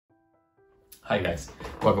Hi guys,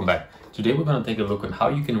 welcome back. Today we're going to take a look at how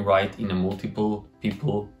you can write in a multiple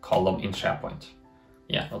people column in SharePoint.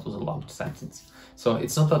 Yeah, that was a long sentence. So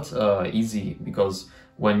it's not that easy, because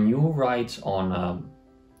when you write on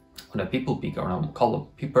a people picker, on a column,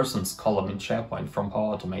 person's column in SharePoint from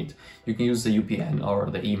Power Automate, you can use the UPN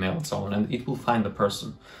or the email and so on, and it will find the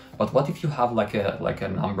person. But what if you have like a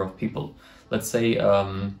number of people? Let's say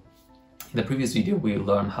in the previous video, we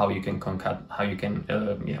learned how you can how you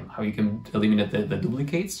can eliminate the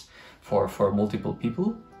duplicates for multiple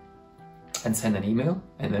people and send an email.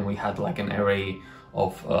 And then we had like an array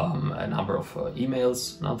of a number of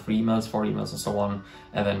emails, not 3 emails, 4 emails, and so on.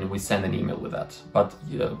 And then we send an email with that. But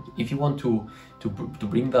if you want to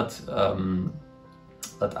bring that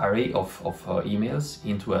that array of emails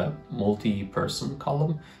into a multi-person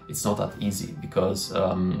column, it's not that easy, because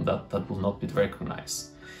that will not be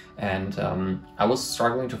recognized. And I was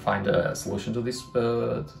struggling to find a solution to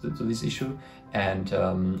this issue, and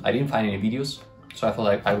I didn't find any videos, so I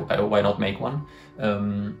thought why not make one.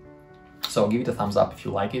 So give it a thumbs up if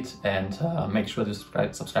you like it, and make sure to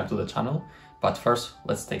subscribe to the channel. But first,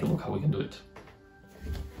 let's take a look how we can do it.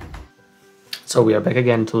 So we are back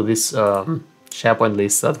again to this SharePoint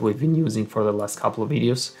list that we've been using for the last couple of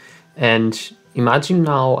videos, and imagine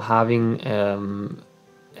now having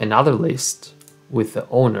another list with the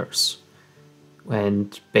owners,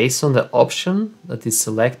 and based on the option that is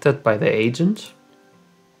selected by the agent,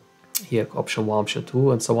 here option 1, option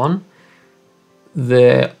 2, and so on,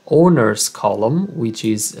 the owners column, which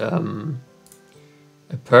is a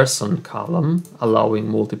person column allowing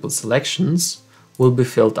multiple selections, will be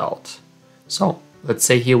filled out. So let's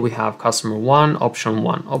say here we have customer 1, option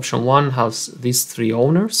 1. Option 1 has these 3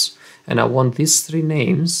 owners, and I want these 3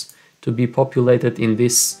 names to be populated in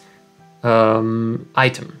this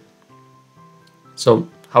item. So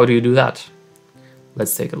how do you do that?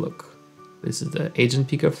 Let's take a look. This is the agent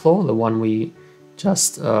picker flow, the one we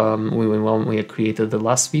just we had created the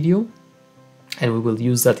last video, and we will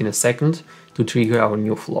use that in a second to trigger our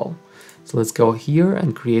new flow. So let's go here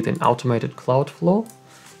and create an automated cloud flow.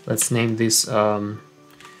 Let's name this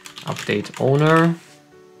update owner,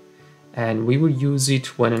 and we will use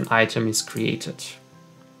it when an item is created.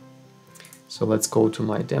 So let's go to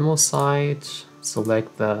my demo site,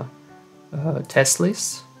 select the test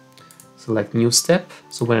list, select new step.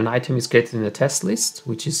 So when an item is created in the test list,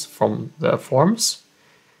 which is from the forms,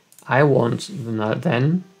 I want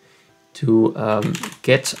then to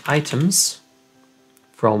get items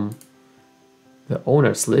from the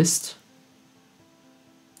owners list,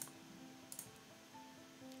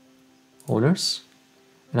 owners,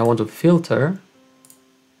 and I want to filter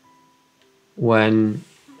when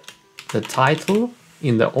the title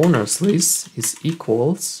in the owners list is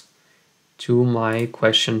equals to my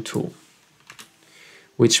question 2,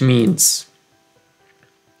 which means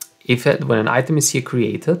when an item is here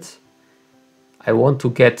created, I want to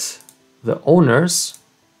get the owners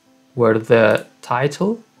where the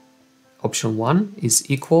title, option 1,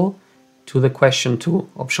 is equal to the question 2,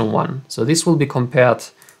 option 1. So this will be compared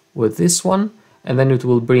with this one, and then it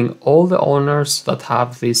will bring all the owners that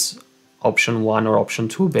have this option 1 or option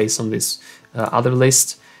 2 based on this other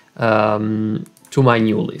list to my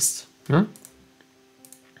new list.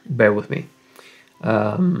 Bear with me.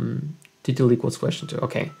 Title equals question 2.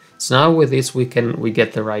 Okay, so now with this we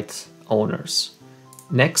get the right owners.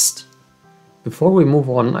 Next, before we move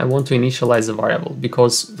on, I want to initialize a variable,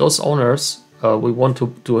 because those owners we want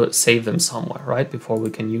to save them somewhere, right, before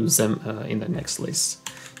we can use them in the next list.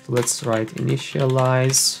 So let's write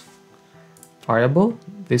initialize variable.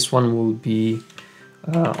 This one will be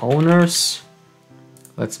owners.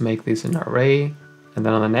 Let's make this an array, and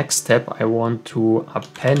then on the next step I want to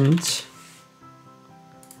append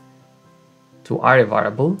to array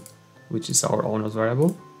variable, which is our owners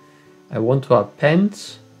variable. I want to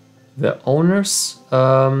append the owner's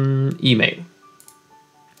email.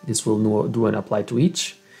 This will do an apply to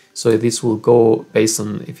each. So this will go based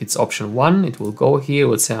on, if it's option 1, it will go here, it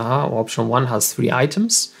will say, option 1 has 3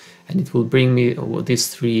 items, and it will bring me these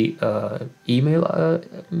 3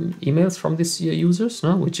 emails from these users,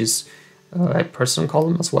 which is a person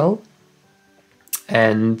column as well,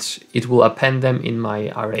 and it will append them in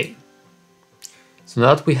my array. So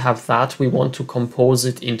now that we have that, we want to compose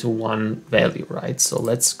it into one value, right? So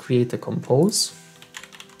let's create a compose.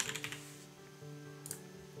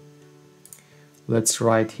 Let's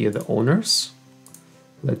write here the owners.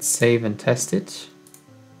 Let's save and test it.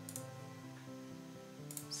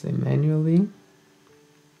 Say manually.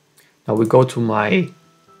 Now we go to my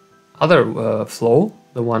other flow,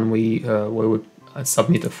 the one where we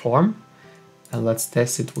submit a form, and let's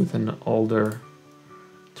test it with an older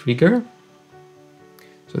trigger.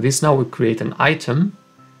 So this now will create an item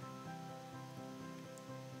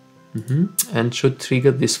and should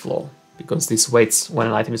trigger this flow, because this waits when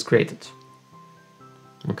an item is created.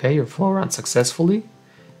 Okay, your flow runs successfully.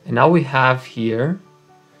 And now we have here,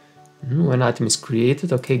 when item is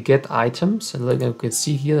created, okay, get items. And like you can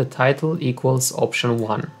see here, the title equals option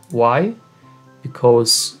 1. Why?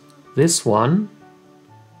 Because this one,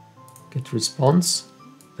 get response,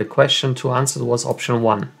 the question to answer was option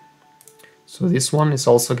 1. So this one is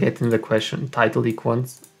also getting the question title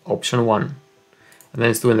equals option 1. And then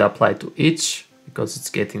it's doing the apply to each, because it's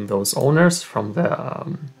getting those owners from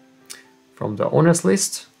the owners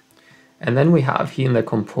list. And then we have here in the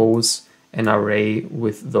compose an array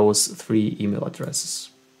with those 3 email addresses,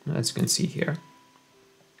 as you can see here.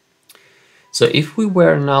 So if we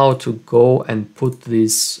were now to go and put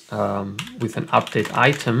this with an update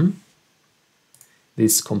item,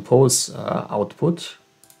 this compose output,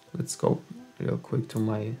 let's go real quick to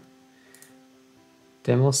my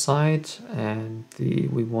demo site, and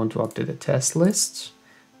we want to update the test list.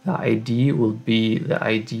 The ID will be the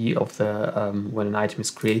ID of the when an item is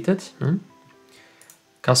created.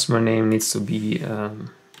 Customer name needs to be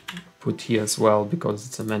put here as well, because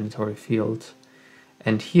it's a mandatory field.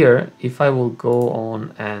 And here, if I will go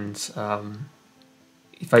on and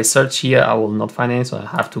if I search here, I will not find any, so I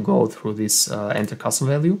have to go through this enter custom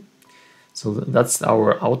value. So that's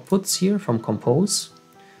our outputs here from compose.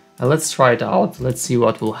 And let's try it out. Let's see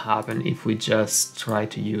what will happen if we just try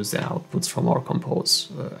to use the outputs from our compose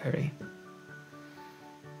array.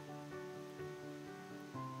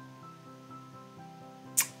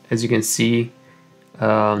 As you can see,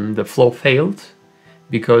 the flow failed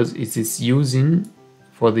because it is using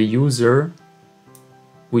for the user,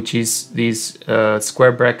 which is these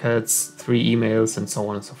square brackets, 3 emails, and so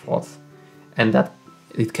on and so forth, and that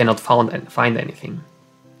it cannot find anything.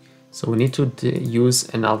 So we need to use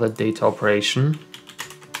another data operation.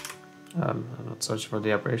 I'm not searching for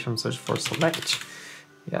the operation, I'm searching for select.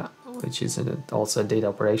 Yeah, which is also a data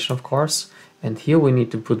operation, of course. And here we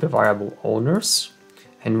need to put the variable owners,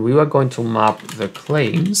 and we are going to map the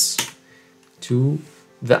claims to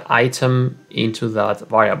the item into that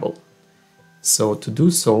variable. So to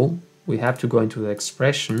do so, we have to go into the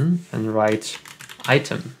expression and write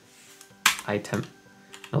item,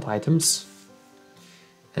 not items,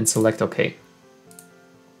 and select OK.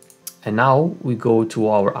 And now we go to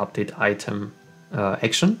our update item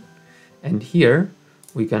action, and here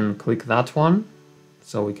we can click that one,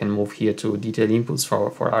 so we can move here to detailed inputs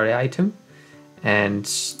for array item, and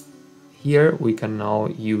here we can now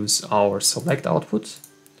use our select output,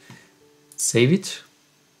 save it,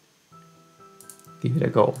 give it a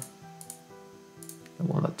go. The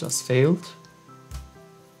one that just failed.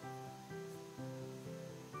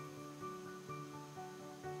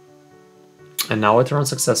 And now it runs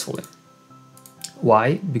successfully.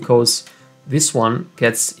 Why? Because this one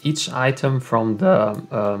gets each item from the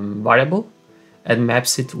variable and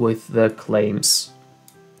maps it with the claims.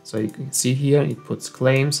 So you can see here it puts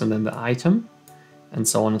claims and then the item and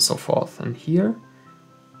so on and so forth. And here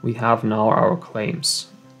we have now our claims.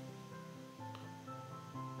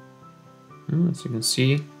 As you can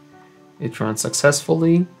see, it runs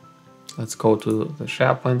successfully. Let's go to the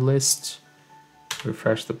SharePoint list,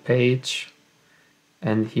 refresh the page.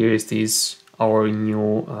 And here is our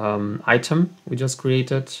new item we just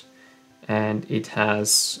created, and it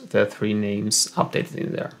has the 3 names updated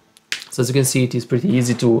in there. So as you can see, it is pretty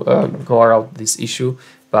easy to go around this issue,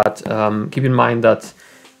 but keep in mind that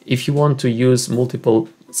if you want to use multiple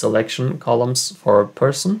selection columns for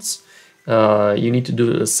persons, you need to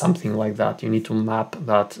do something like that. You need to map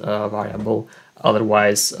that variable,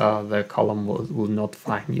 otherwise the column will not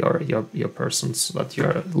find your persons that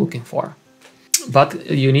you're looking for. But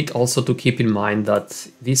you need also to keep in mind that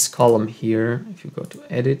this column here, if you go to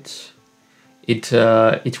edit, it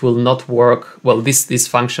will not work. Well, this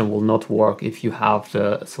function will not work if you have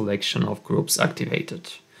the selection of groups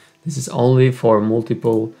activated. This is only for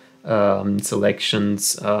multiple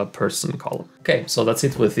selections person column. Okay, so that's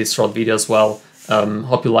it with this short video as well.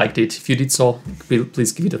 Hope you liked it. If you did so,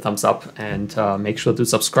 please give it a thumbs up and make sure to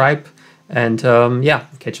subscribe. And yeah,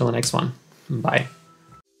 catch you on the next one. Bye.